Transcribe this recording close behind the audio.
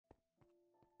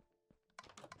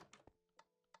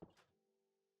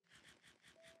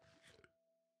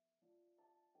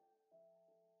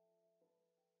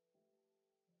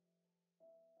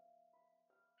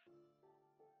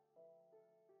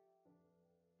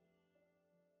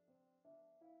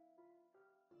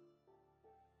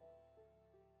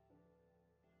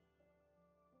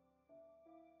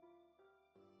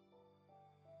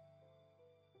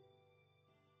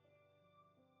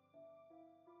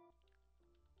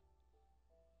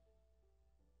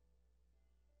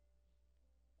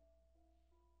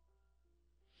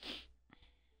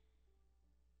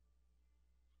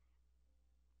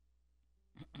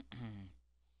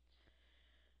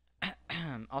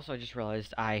Also, I just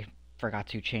realized I forgot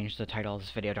to change the title of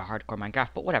this video to Hardcore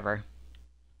Minecraft, but whatever.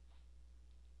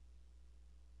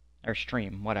 Or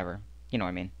stream, whatever. You know what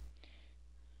I mean.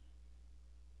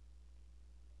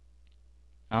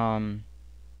 Um...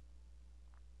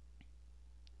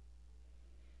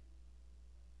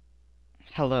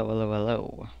 Hello, hello,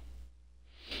 hello.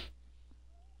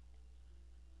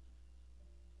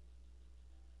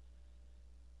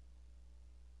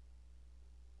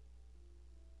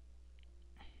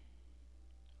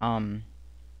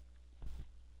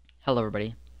 Hello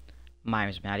everybody. My name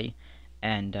is Maddie,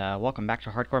 and welcome back to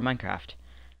Hardcore Minecraft.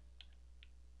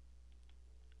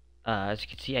 As you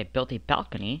can see, I built a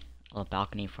balcony. A little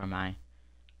balcony for my...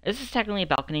 Is this technically a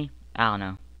balcony? I don't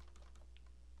know.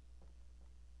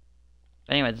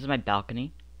 But anyway, this is my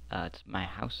balcony. It's my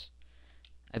house.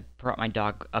 I brought my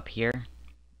dog up here.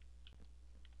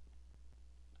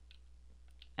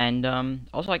 And,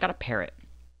 also I got a parrot.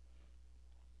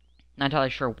 Not entirely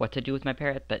sure what to do with my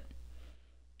parrot, but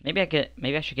maybe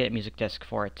I should get a music disc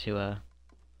for it to,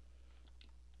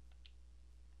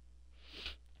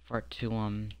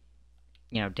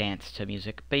 you know, dance to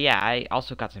music. But yeah, I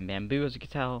also got some bamboo, as you can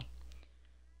tell.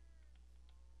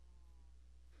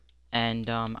 And,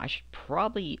 I should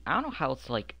probably... I don't know how it's,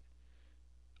 like...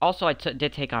 Also, I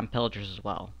did take on pillagers as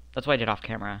well. That's what I did off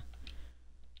camera.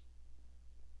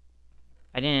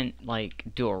 I didn't, like,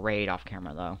 do a raid off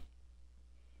camera, though.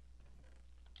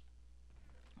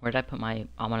 Where did I put my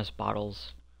ominous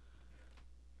bottles?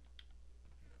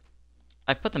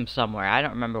 I put them somewhere. I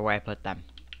don't remember where I put them.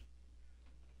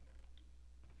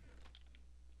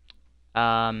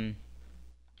 Did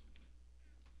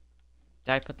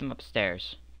I put them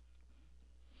upstairs?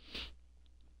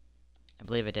 I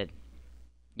believe I did.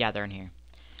 Yeah, they're in here.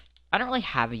 I don't really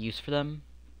have a use for them,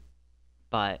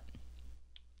 but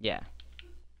yeah.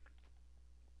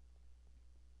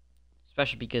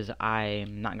 Especially because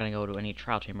I'm not gonna go to any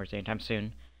trial chambers anytime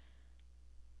soon.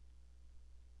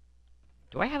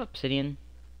 Do I have obsidian?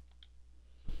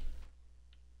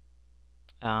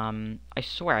 I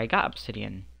swear I got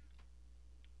obsidian.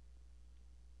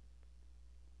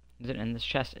 Is it in this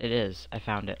chest? It is. I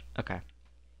found it. Okay.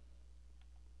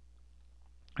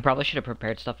 I probably should have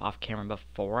prepared stuff off camera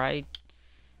before I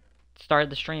started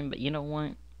the stream, but you know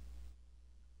what?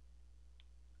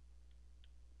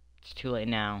 It's too late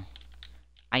now.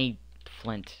 I need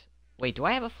flint. Wait, do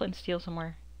I have a flint steel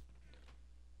somewhere?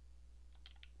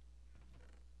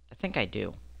 I think I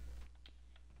do.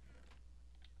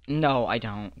 No, I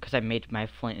don't, because I made my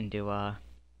flint into,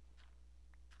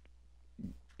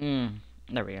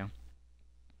 there we go.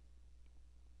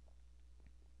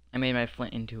 I made my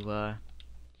flint into,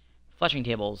 fletching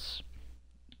tables.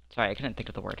 Sorry, I couldn't think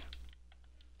of the word.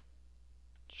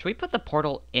 Should we put the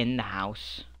portal in the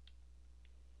house?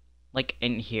 Like,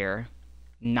 in here?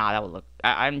 Nah, that would look...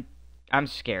 I'm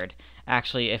scared,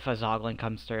 actually, if a zoglin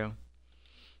comes through.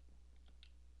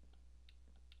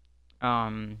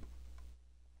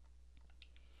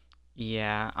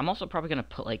 Yeah, I'm also probably gonna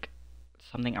put, like,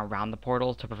 something around the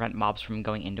portal to prevent mobs from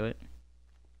going into it.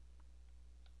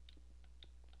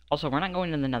 Also, we're not going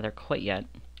to the nether quite yet.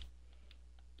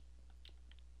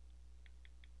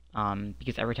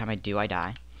 Because every time I do, I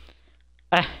die.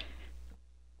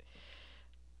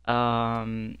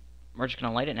 We're just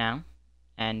gonna light it now.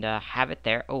 And, have it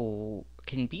there. Oh,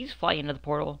 can bees fly into the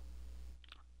portal?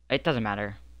 It doesn't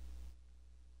matter.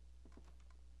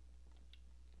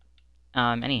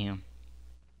 Anywho.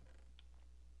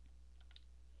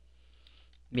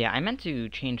 Yeah, I meant to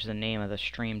change the name of the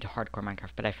stream to Hardcore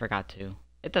Minecraft, but I forgot to.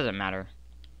 It doesn't matter.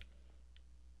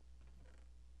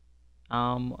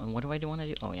 And what do I want to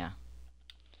do? Oh, yeah.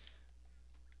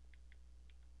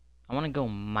 I want to go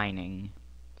mining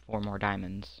for more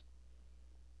diamonds.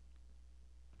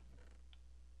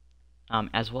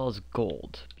 As well as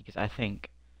gold, because I think...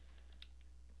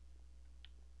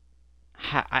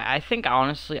 I think,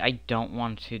 honestly, I don't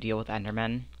want to deal with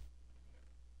Endermen.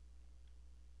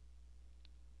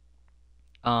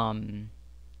 I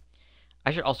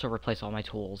should also replace all my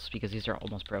tools, because these are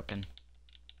almost broken.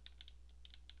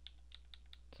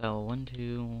 So, 1,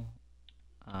 2,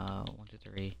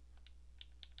 3.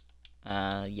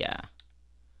 Yeah.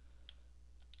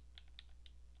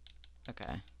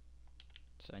 Okay.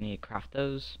 So I need to craft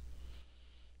those.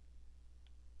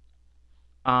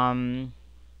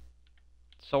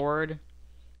 Sword,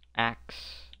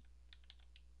 axe,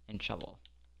 and shovel.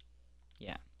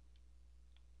 Yeah.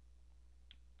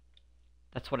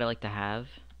 That's what I like to have.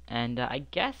 And, I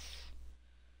guess...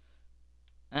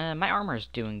 my armor's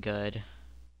doing good.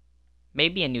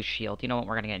 Maybe a new shield. You know what?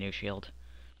 We're gonna get a new shield.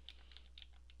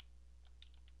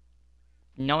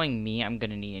 Knowing me, I'm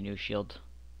gonna need a new shield.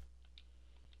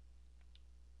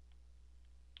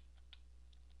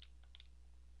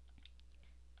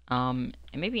 And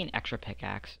maybe an extra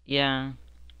pickaxe. Yeah.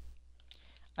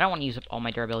 I don't want to use up all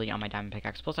my durability on my diamond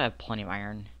pickaxe. Plus, I have plenty of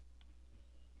iron.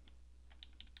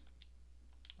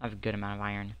 I have a good amount of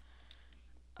iron.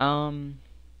 So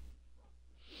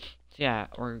yeah,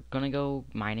 we're gonna go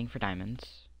mining for diamonds.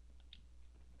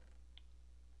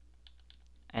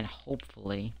 And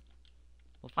hopefully,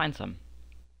 we'll find some.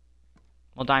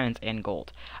 Well, diamonds and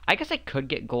gold. I guess I could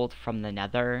get gold from the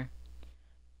nether.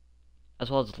 As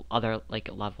well as other, like,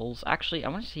 levels. Actually, I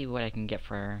want to see what I can get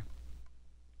for...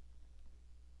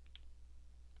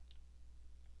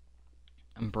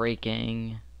 I'm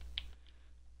breaking.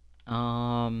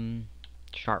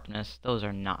 Sharpness. Those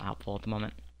are not helpful at the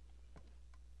moment.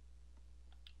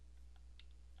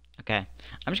 Okay.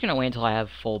 I'm just gonna wait until I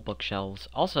have full bookshelves.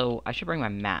 Also, I should bring my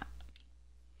map.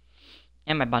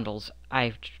 And my bundles.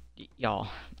 Y'all,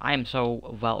 I am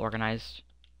so well organized.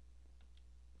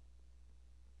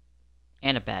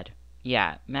 And a bed.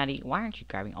 Yeah, Maddie, why aren't you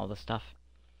grabbing all this stuff?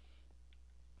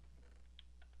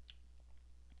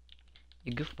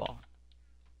 You goofball.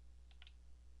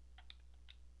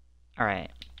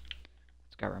 Alright.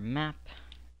 Let's grab our map.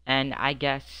 And I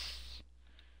guess...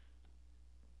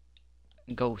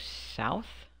 go south?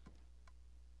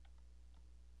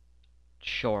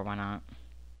 Sure, why not?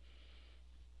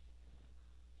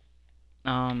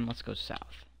 Let's go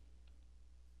south.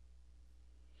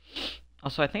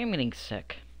 Also, I think I'm getting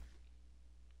sick.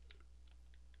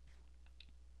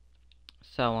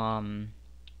 So,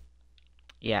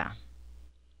 yeah.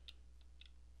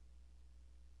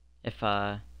 If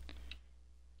I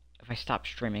stop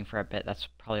streaming for a bit, that's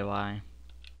probably why.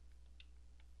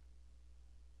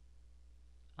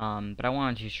 But I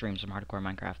wanted to stream some hardcore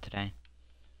Minecraft today.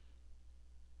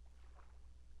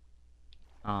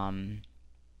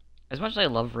 As much as I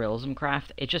love Realism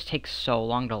Craft, it just takes so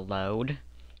long to load.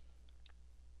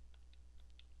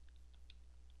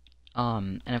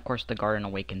 And of course the Garden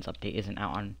Awakens update isn't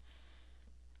out on...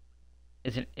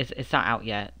 It's not out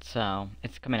yet, so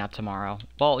it's coming out tomorrow.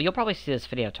 Well, you'll probably see this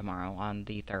video tomorrow on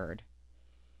the 3rd.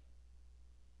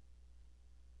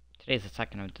 Today's the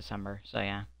 2nd of December, so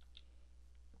yeah.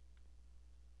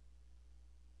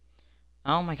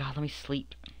 Oh my god, let me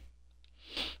sleep.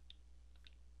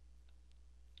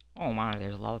 Oh my,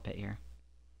 there's a lava pit here.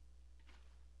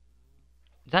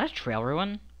 Is that a trail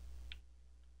ruin?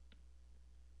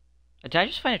 Did I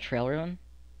just find a trail ruin?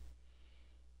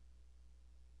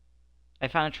 I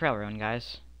found a trail ruin,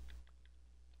 guys.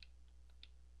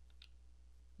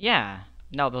 Yeah.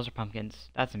 No, those are pumpkins.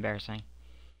 That's embarrassing.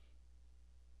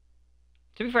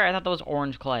 To be fair, I thought that was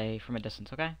orange clay from a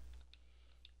distance, okay?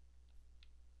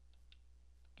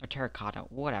 Or terracotta,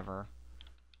 whatever.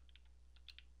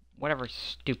 Whatever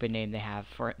stupid name they have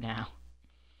for it now.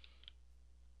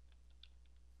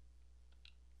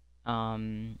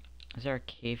 Is there a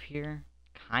cave here?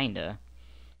 Kinda.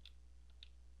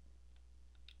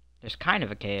 There's kind of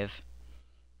a cave.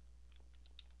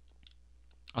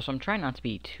 Also, I'm trying not to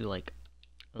be too, like,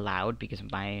 loud because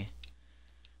my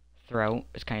throat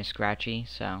is kind of scratchy,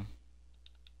 so...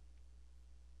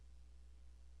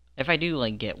 If I do,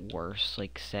 like, get worse,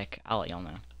 like, sick, I'll let y'all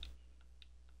know.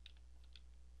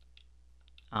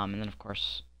 And then, of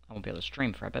course, I won't be able to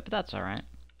stream for a bit, but that's alright.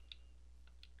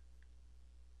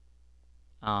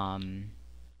 I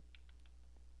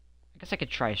guess I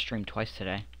could try stream twice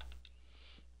today.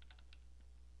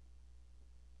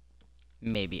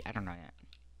 Maybe, I don't know yet.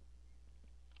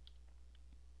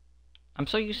 I'm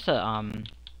so used to,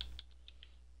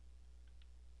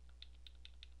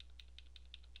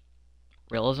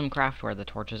 Realism Craft, where the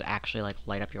torches actually, like,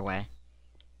 light up your way.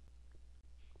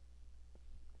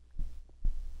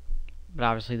 But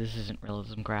obviously this isn't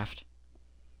Realism Craft.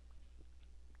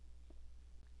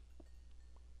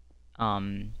 But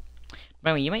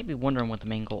anyway, you might be wondering what the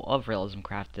main goal of Realism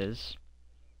Craft is.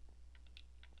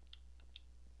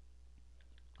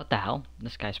 What the hell?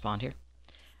 This guy spawned here.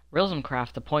 Realism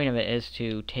Craft, the point of it is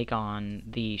to take on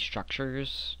the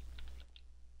structures.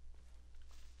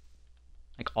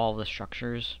 Like, all the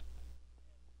structures.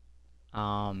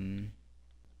 Including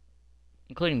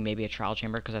maybe a trial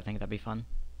chamber, because I think that'd be fun.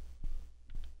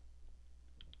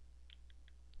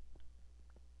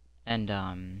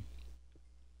 And,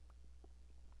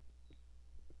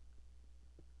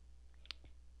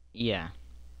 yeah.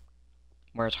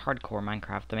 Whereas hardcore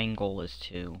Minecraft, the main goal is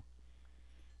to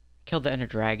kill the Ender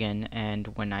Dragon, and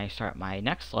when I start my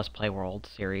next Let's Play World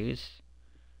series,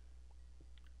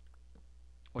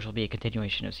 which will be a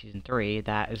continuation of Season 3,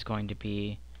 that is going to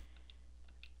be,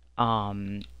 it's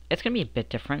going to be a bit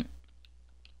different.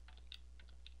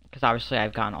 Because obviously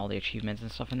I've gotten all the achievements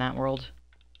and stuff in that world.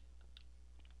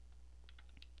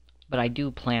 But I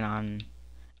do plan on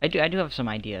I do have some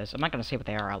ideas. I'm not gonna say what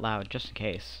they are out loud, just in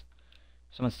case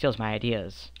someone steals my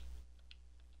ideas.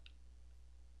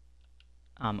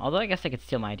 Although I guess they could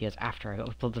steal my ideas after I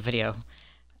upload the video.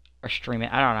 Or stream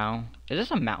it, I don't know. Is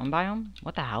this a mountain biome?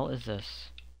 What the hell is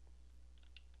this?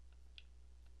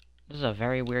 This is a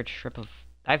very weird strip of...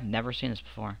 I've never seen this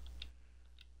before.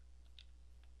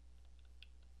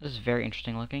 This is very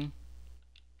interesting looking.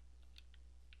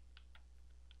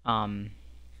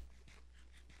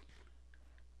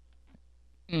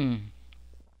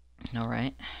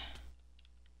 Alright.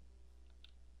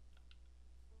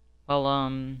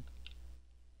 Well,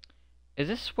 is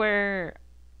this where...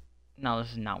 No,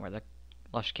 this is not where the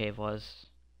lush cave was.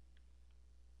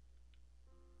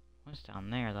 What's down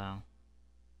there, though?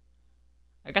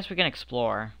 I guess we can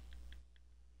explore.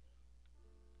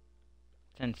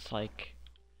 Since, like,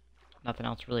 nothing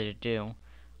else really to do.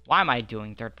 Why am I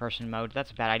doing third-person mode?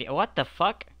 That's a bad idea. What the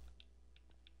fuck?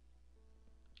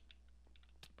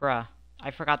 Bruh, I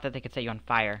forgot that they could set you on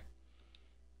fire.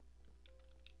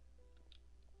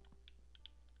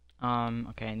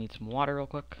 Okay, I need some water real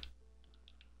quick.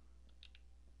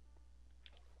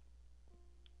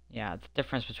 Yeah, the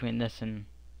difference between this and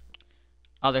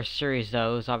other series,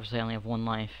 though, is obviously I only have one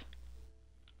life.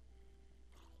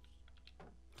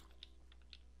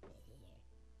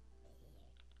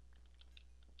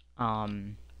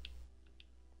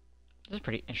 This is a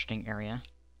pretty interesting area.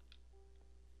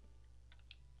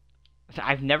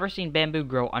 I've never seen bamboo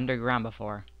grow underground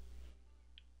before.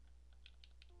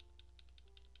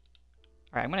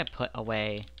 Alright, I'm gonna put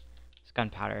away this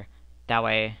gunpowder. That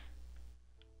way...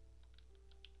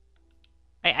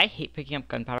 I hate picking up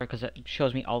gunpowder because it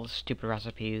shows me all the stupid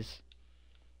recipes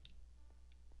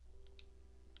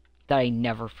that I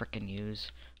never frickin'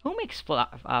 use. Who makes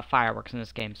fireworks in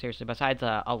this game, seriously, besides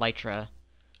Elytra?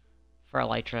 For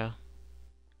Elytra.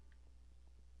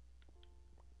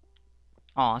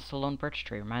 Aw, it's a lone birch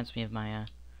tree. Reminds me of my,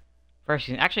 first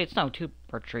season. Actually, it's no, 2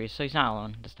 birch trees, so he's not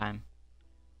alone this time.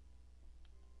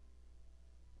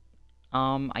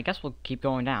 I guess we'll keep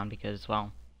going down because,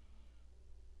 well...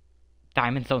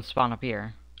 Diamonds don't spawn up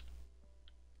here.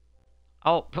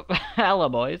 Oh, hello,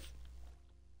 boys.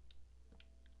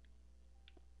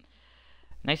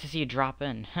 Nice to see you drop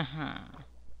in. Haha.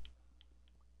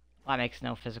 Well, that makes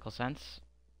no physical sense.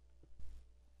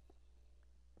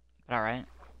 But alright.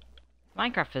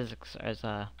 Minecraft physics is,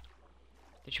 it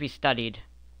should be studied.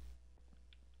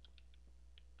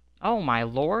 Oh my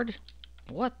lord!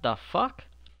 What the fuck?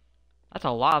 That's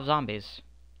a lot of zombies.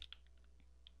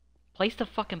 Place the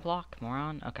fucking block,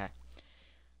 moron. Okay.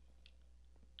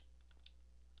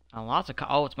 Lots of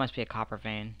oh, it must be a copper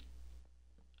vein.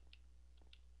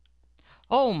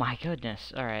 Oh my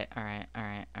goodness. Alright, alright,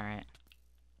 alright, alright.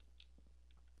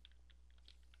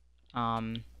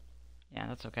 Yeah,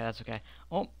 that's okay, that's okay.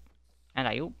 Oh, and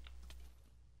I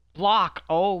block!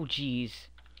 Oh, jeez.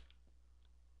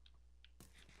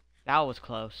 That was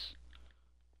close.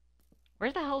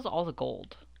 Where the hell is all the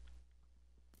gold?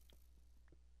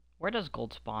 Where does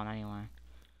gold spawn, anyway?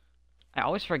 I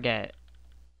always forget.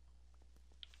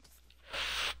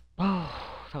 Oh,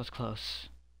 that was close.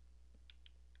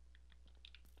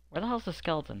 Where the hell's the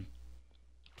skeleton?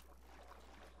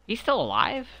 He's still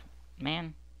alive?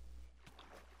 Man.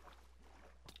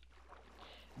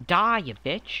 Die, you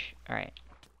bitch. Alright.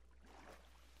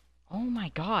 Oh my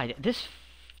god.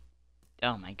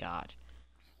 Oh my god.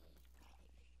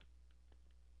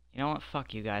 You know what?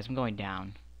 Fuck you guys. I'm going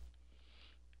down.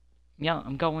 Yeah,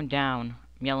 I'm going down.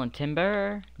 I'm yelling,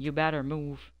 Timber, you better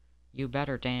move. You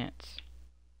better dance.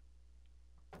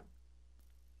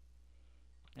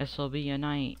 This'll be a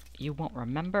night you won't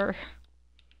remember.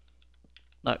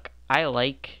 Look, I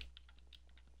like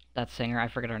that singer. I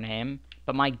forget her name.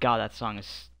 But my god, that song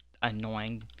is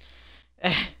annoying.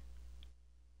 Like,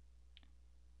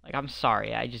 I'm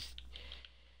sorry. I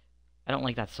don't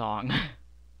like that song.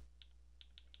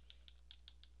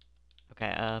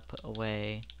 Okay, put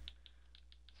away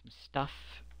some stuff.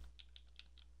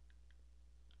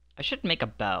 I should make a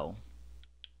bow.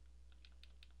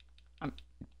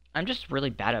 I'm just really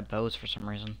bad at bows for some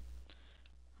reason.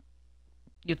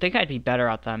 You'd think I'd be better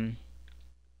at them,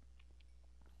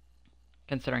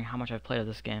 considering how much I've played of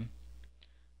this game.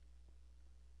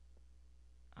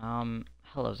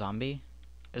 Hello, zombie.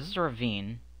 Is this a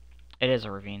ravine? It is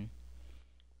a ravine.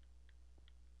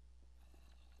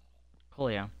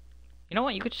 Coolio. You know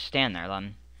what? You could just stand there,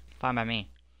 then. Fine by me.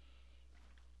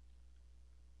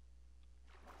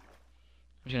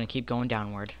 I'm just gonna keep going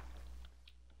downward.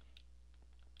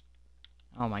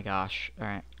 Oh my gosh.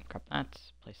 Alright, grab that.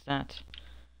 Place that.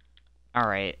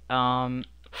 Alright, oh,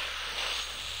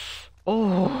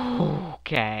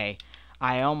 okay.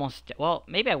 I almost... Well,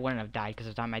 maybe I wouldn't have died because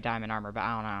of my diamond armor, but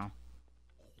I don't know.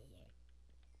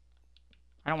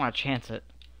 I don't want to chance it.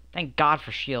 Thank God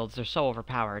for shields. They're so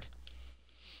overpowered.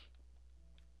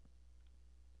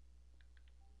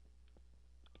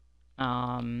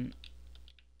 How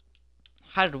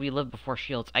did we live before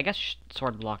shields? I guess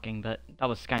sword blocking, but that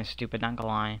was kind of stupid, not gonna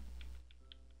lie.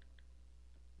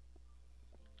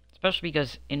 Especially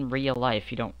because in real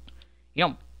life, you don't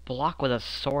block with a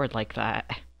sword like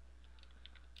that.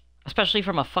 Especially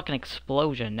from a fucking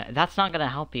explosion. That's not gonna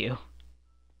help you.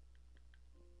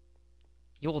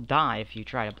 You will die if you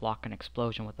try to block an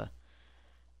explosion with a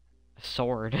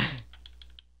sword.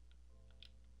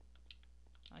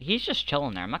 He's just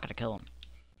chilling there. I'm not gonna kill him.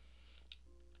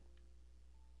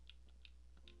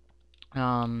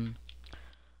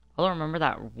 Although remember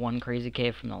that one crazy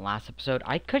cave from the last episode?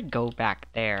 I could go back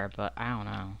there, but I don't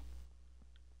know.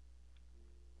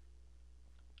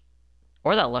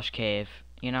 Or that lush cave.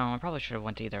 You know, I probably should have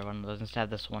went to either one of those instead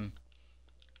of this one.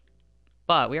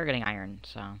 But we are getting iron,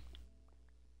 so...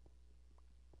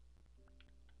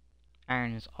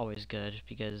 Iron is always good,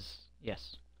 because...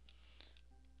 Yes.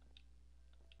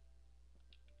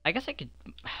 I guess I could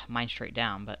mine straight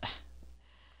down, but...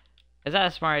 Is that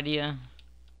a smart idea?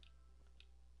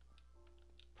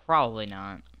 Probably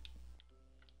not.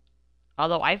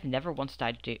 Although, I've never once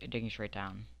died digging straight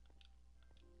down.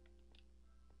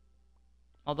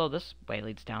 Although, this way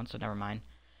leads down, so never mind.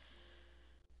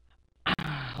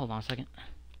 Hold on a second.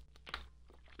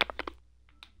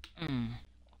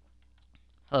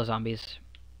 Hello, zombies.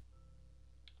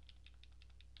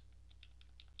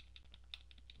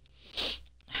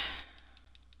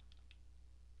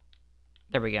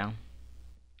 There we go.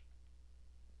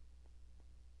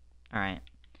 Alright.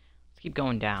 Let's keep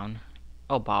going down.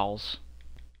 Oh, balls.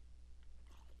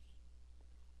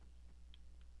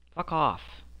 Fuck off.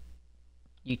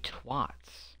 You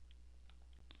twats.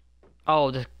 Oh,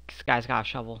 this guy's got a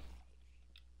shovel.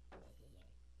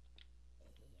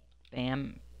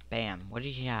 Bam. Bam. What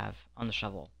did he have on the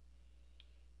shovel?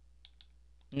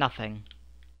 Nothing.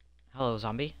 Hello,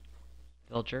 zombie.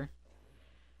 Villager.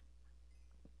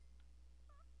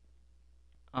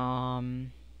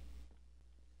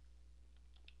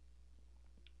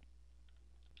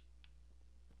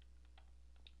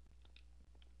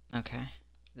 Okay.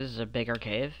 This is a bigger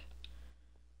cave.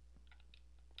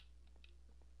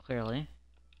 Clearly.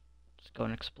 Let's go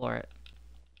and explore it.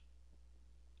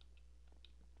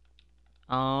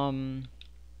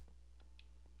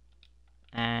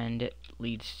 And it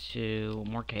leads to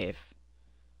more cave.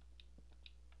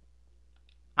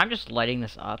 I'm just lighting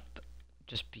this up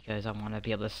just because I want to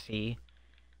be able to see.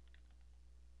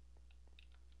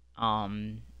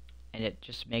 And it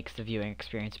just makes the viewing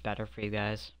experience better for you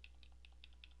guys.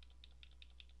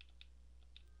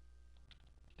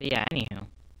 But yeah, anywho.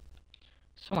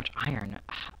 So much iron.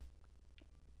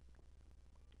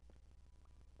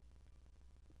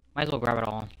 Might as well grab it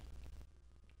all.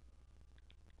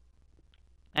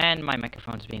 And my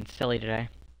microphone's being silly today.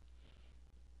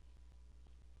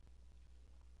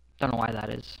 Don't know why that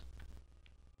is.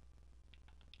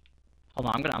 Hold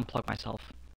on, I'm gonna unplug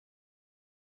myself.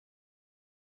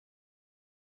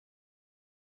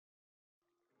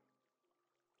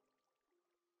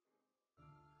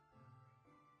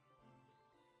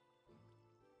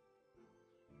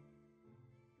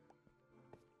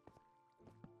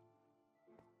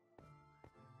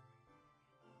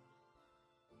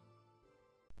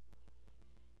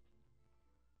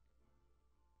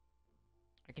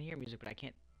 I can hear music, but I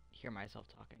can't hear myself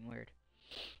talking. Weird.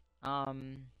 I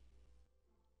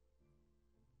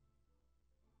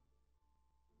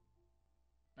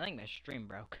think my stream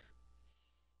broke.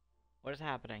 What is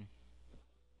happening?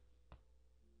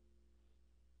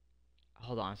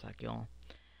 Hold on a sec, y'all.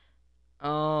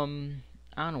 I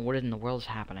don't know what in the world is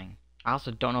happening. I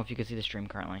also don't know if you can see the stream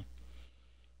currently.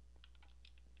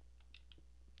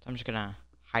 So I'm just gonna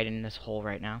hide in this hole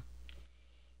right now.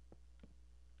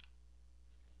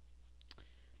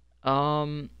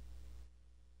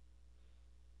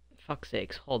 Fuck's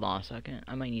sakes, hold on a second.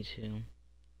 I might need to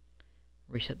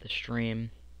reset the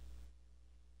stream.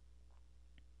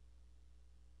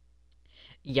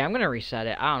 Yeah, I'm gonna reset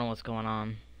it. I don't know what's going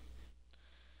on.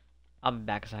 I'll be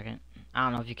back a second. I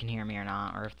don't know if you can hear me or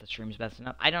not, or if the stream's messing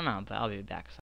up. I don't know, but I'll be back a second.